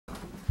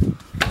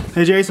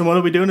Hey Jason, what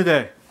are we doing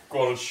today?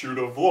 Gonna shoot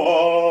a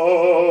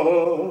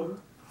vlog.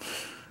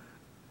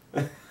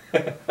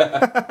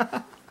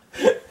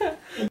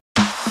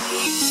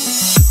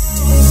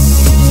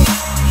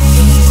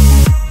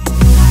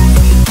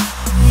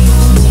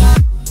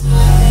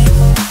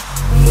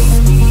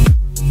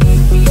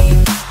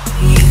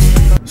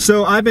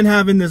 So I've been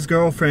having this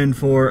girlfriend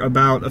for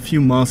about a few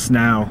months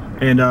now,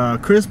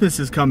 and Christmas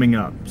is coming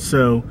up.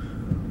 So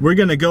we're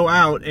gonna go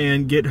out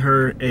and get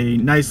her a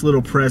nice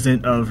little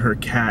present of her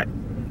cat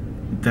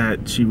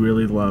that she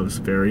really loves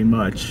very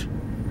much.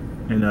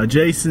 And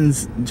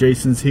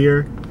Jason's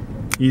here.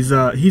 He's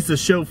the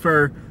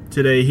chauffeur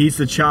today. He's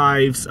the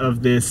chives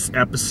of this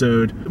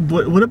episode.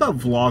 What about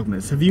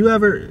Vlogmas? Have you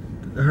ever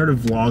heard of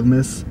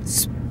Vlogmas?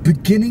 It's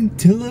beginning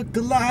to look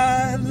a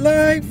lot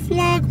like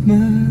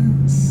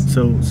Vlogmas.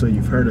 So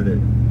you've heard of it?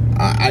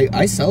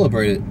 I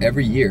celebrate it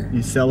every year.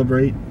 You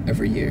celebrate?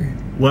 Every year.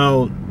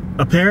 Well,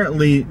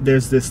 apparently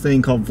there's this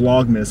thing called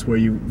Vlogmas where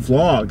you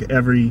vlog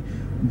every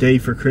day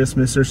for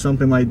Christmas or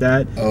something like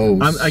that. Oh,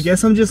 I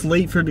guess I'm just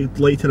late to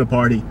the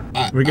party.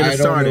 We're gonna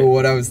start it. I don't know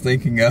what I was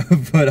thinking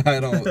of, but I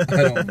don't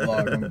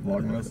vlog on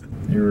Vlogmas.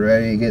 You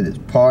ready to get this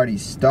party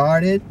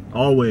started?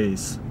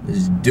 Always.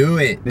 Let's do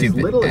it.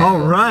 All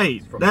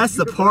right, that's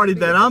the party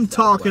that I'm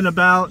talking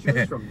about. Hang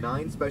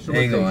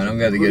on, I'm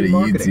gonna go to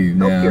YouTube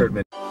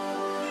now.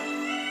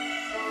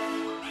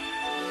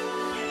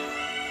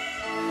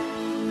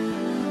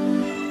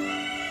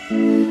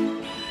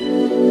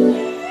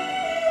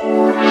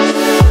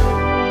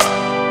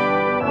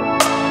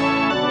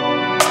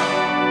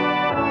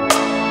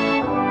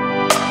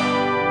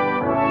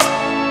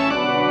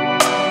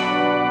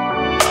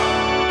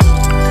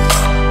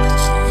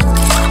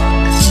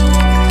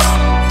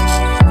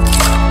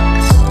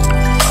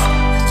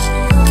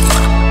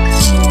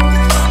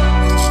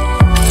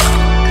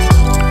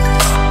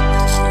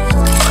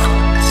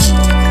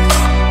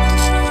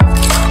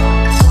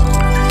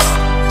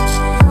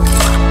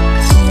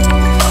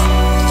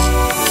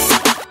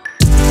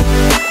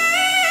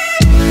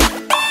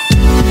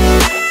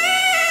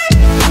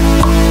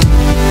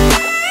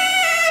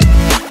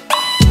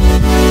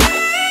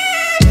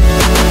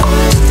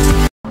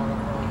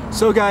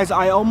 So guys,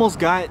 I almost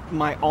got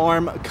my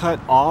arm cut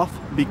off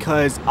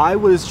because I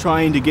was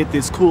trying to get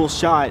this cool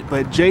shot,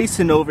 but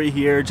Jason over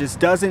here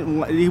just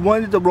he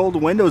wanted to roll the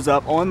windows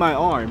up on my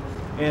arm,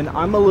 and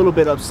I'm a little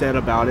bit upset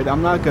about it,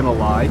 I'm not gonna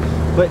lie.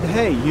 But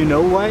hey, you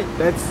know what?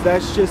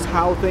 That's just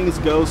how things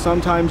go.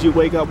 Sometimes you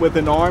wake up with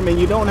an arm and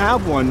you don't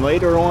have one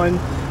later on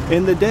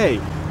in the day.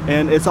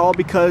 And it's all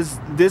because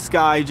this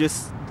guy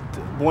just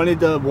wanted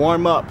to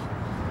warm up.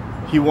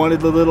 He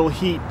wanted a little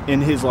heat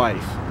in his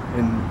life.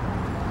 And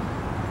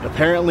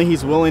apparently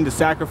he's willing to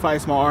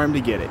sacrifice my arm to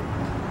get it.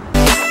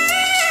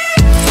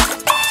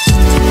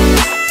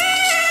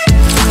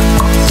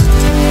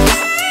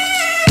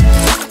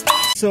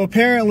 So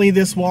apparently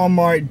this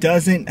Walmart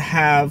doesn't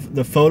have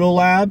the photo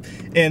lab,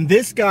 and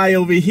this guy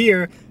over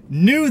here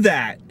knew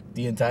that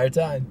the entire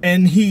time.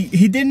 And he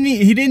didn't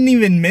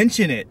even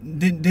mention it.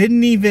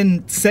 Didn't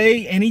even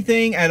say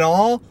anything at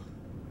all.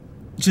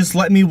 Just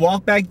let me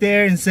walk back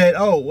there and said,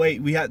 "Oh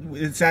wait,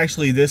 it's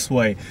actually this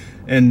way."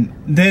 And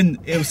then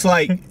it was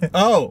like,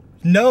 "Oh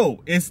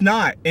no, it's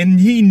not." And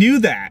he knew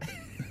that.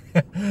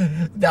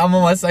 I'm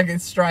on my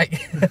second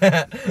strike.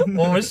 One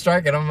more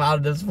strike and I'm out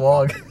of this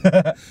vlog.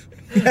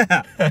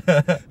 Yeah,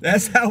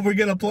 that's how we're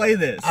gonna play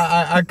this.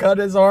 I cut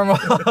his arm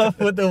off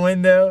with the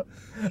window.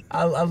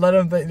 I let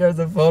him think there's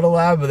a photo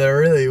lab, but there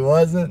really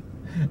wasn't.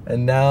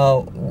 And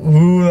now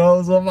who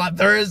knows what my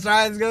third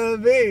strike is gonna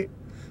be.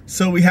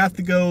 So we have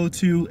to go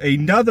to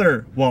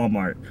another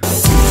Walmart.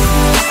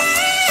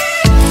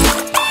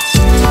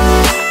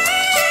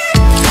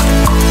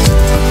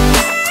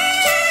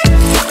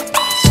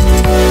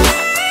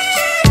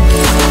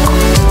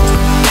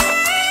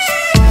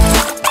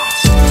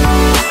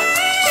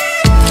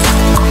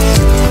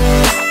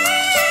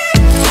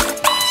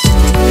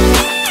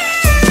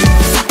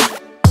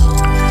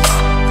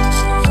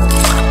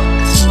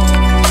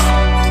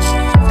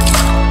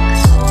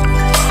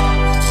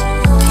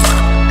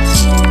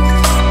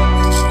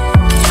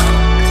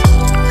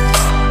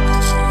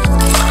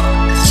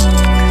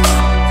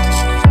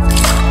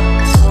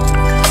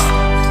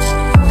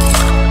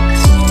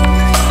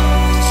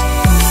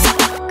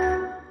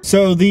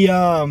 So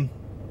the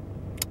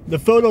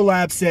photo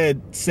lab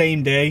said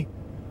same day,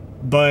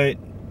 but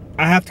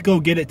I have to go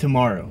get it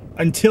tomorrow.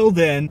 Until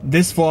then,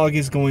 this vlog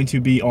is going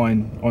to be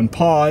on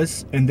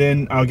pause, and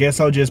then I guess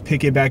I'll just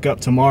pick it back up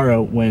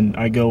tomorrow when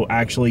I go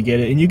actually get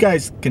it. And you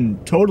guys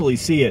can totally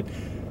see it.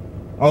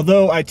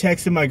 Although I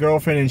texted my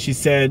girlfriend and she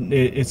said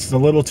it's a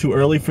little too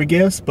early for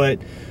gifts, but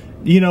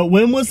you know,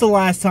 when was the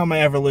last time I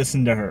ever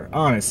listened to her,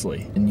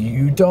 honestly? And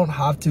you don't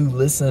have to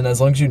listen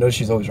as long as you know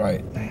she's always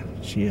right.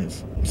 Damn, she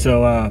is.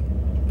 So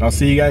I'll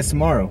see you guys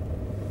tomorrow.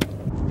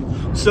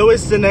 So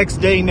it's the next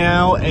day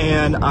now,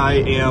 and I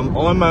am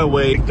on my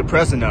way to pick the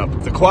present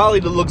up. The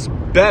quality that looks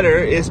better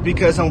is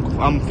because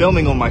I'm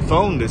filming on my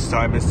phone this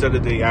time instead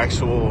of the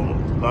actual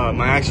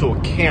my actual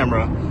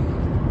camera.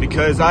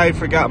 because I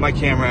forgot my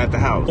camera at the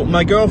house.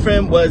 My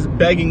girlfriend was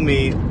begging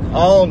me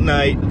all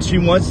night. She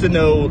wants to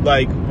know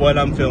like what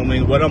I'm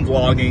filming, what I'm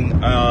vlogging,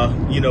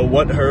 you know,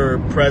 what her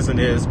present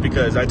is,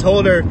 because I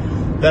told her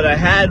that I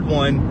had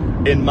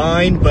one in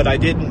mind, but I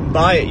didn't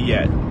buy it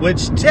yet,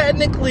 which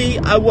technically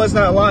I was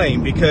not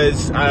lying,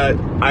 because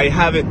I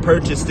haven't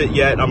purchased it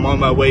yet. I'm on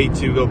my way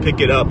to go pick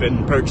it up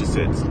and purchase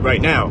it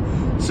right now.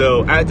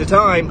 So at the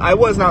time, I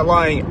was not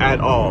lying at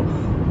all,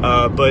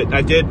 but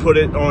I did put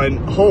it on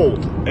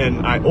hold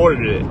and I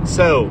ordered it.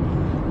 So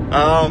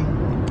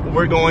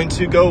we're going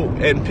to go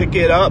and pick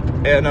it up,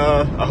 and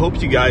I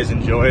hope you guys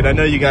enjoy it. I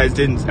know you guys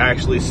didn't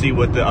actually see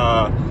what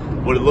the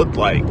what it looked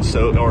like,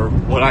 so, or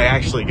what I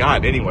actually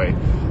got anyway.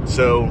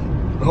 So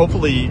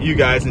hopefully you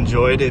guys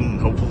enjoyed, and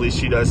hopefully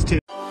she does too.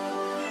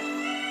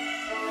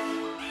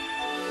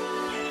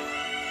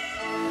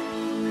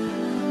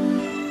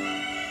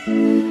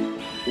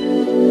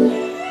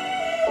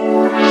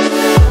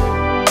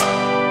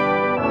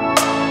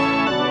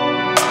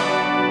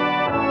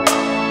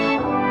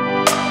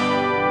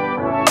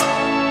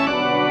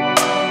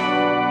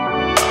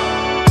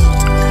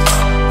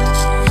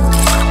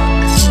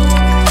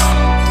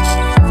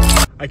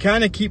 I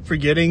kind of keep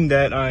forgetting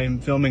that I'm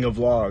filming a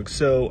vlog.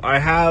 So I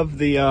have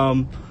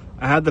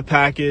the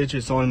package.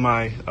 It's on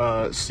my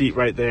seat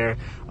right there.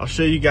 I'll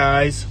show you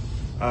guys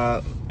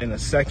in a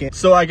second.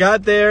 So I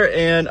got there,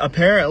 and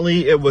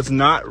apparently it was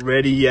not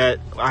ready yet.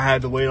 I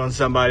had to wait on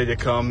somebody to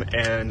come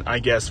and I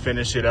guess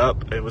finish it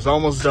up. It was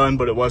almost done,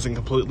 but it wasn't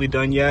completely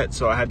done yet.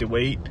 So I had to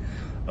wait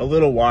a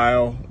little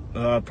while,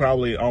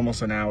 probably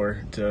almost an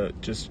hour, to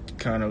just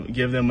kind of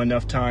give them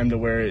enough time to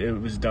where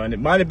it was done. It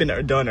might have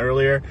been done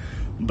earlier,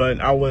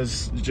 but I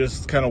was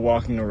just kind of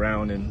walking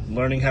around and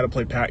learning how to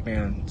play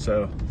Pac-Man,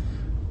 so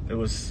it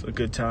was a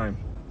good time.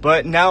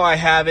 But now I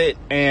have it,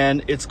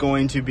 and it's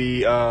going to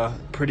be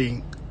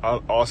pretty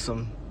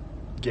awesome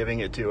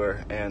giving it to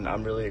her, and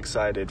I'm really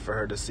excited for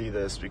her to see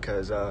this,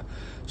 because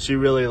she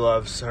really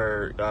loves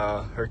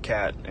her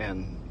cat,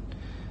 and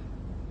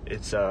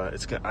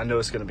I know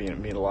it's gonna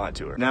mean a lot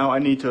to her. Now I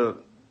need to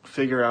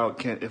figure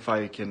out if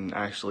I can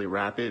actually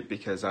wrap it,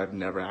 because I've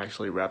never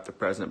actually wrapped the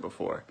present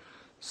before.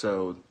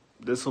 So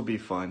this will be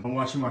fun. I'm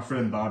watching my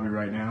friend Bobby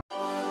right now.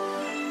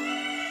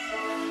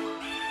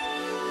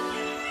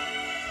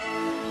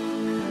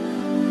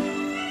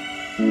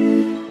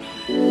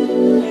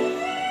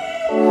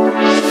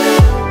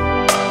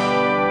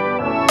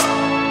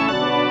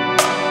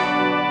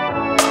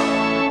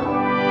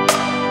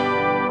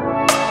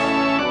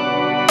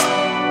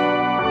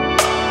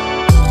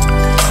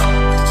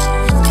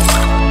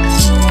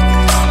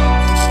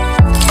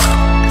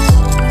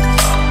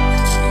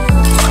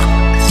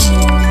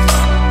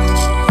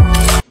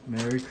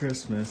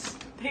 Christmas.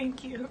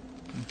 Thank you.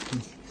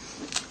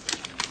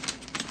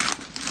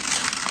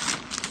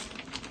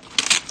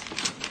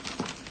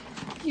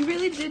 You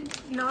really did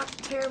not a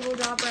terrible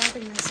job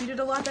wrapping this. You did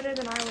a lot better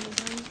than I would have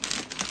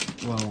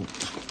done. Well,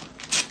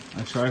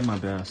 I tried my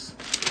best.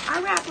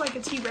 I wrapped like a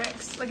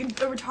T-Rex, like a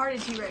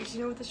retarded T-Rex,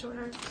 you know, with the short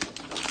hair.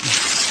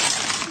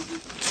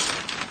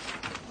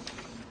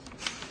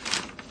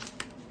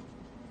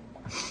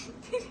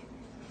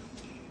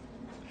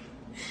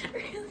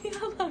 Really,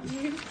 I love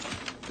you.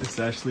 It's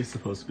actually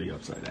supposed to be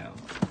upside down.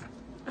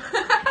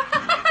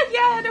 Yeah,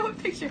 I know what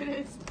picture it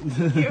is.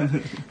 Thank you.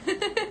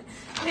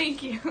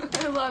 Thank you.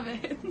 I love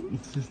it.